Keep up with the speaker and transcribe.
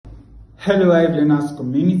Hello, Hive Learners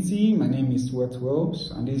community. My name is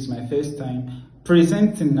Wealthwess, and this is my first time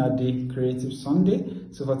presenting at the Creative Sunday.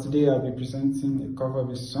 So for today, I'll be presenting a cover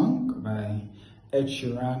of a song by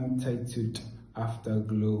Sheeran titled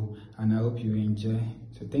Afterglow, and I hope you enjoy.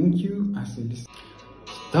 So thank you as you listen.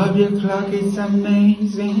 Stop your clock, it's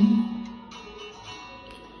amazing.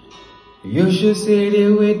 You should sit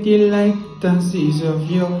it with the light dances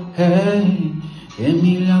of your hair. Give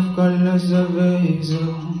me love colors of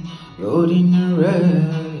hazel, golden and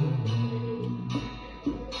red.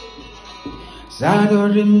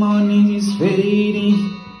 Saturday morning is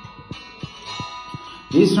fading.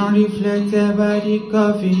 The sun reflected by the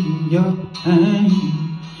coffee in your hand.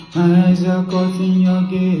 My eyes are caught in your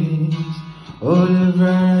gaze all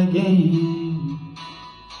over again.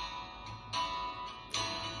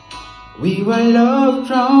 We were love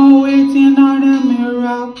drawn, waiting on a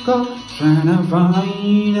miracle, trying to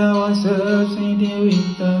find ourselves in the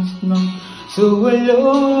winter snow. So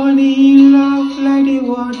alone in love, like the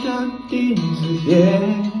water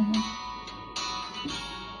disappears.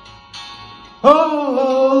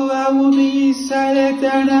 Oh, I will be silent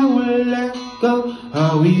and I will let go.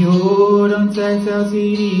 I will hold on tight till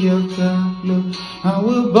the afterglow. I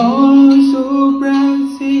will burn so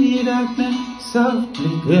bright till the darkness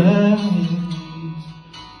softly guides.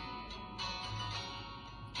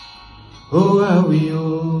 Oh, I will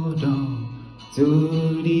hold on to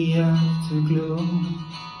the afterglow.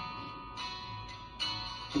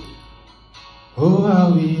 Oh, I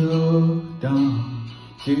will hold on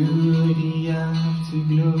to the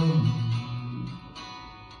afterglow.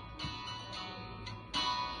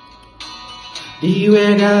 The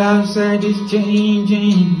weather outside is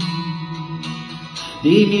changing.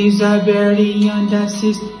 The leaves are barely under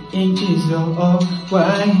 6 inches of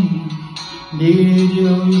white. The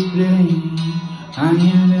radio is playing, I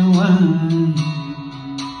am the one.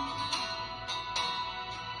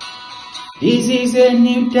 This is a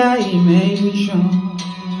new dimension.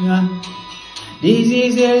 This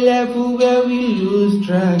is a level where we lose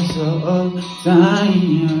track of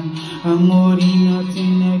time. I'm holding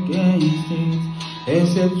nothing against it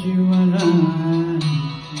except you and I.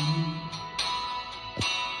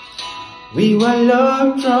 We were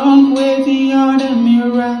love drunk, waiting on a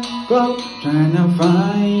miracle, trying to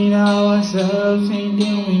find ourselves in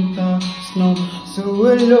the winter snow. So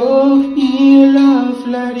alone in love,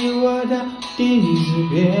 like the water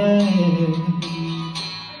disappears.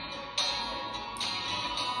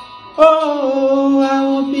 Oh, I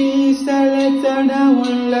won't be silent and I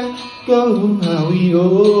won't let go. I will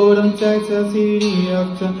hold on tight till the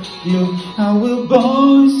afterglow. I will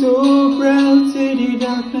burn so bright till the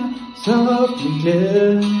darkness softly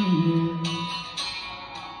clear.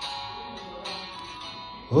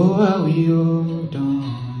 Oh, I will hold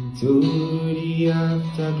on to the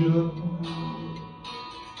afterglow.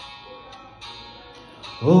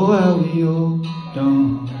 Oh, I will hold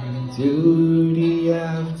on to the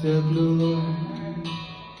afterglow.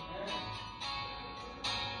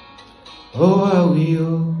 Oh, I will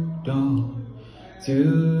hold on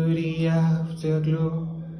to the afterglow.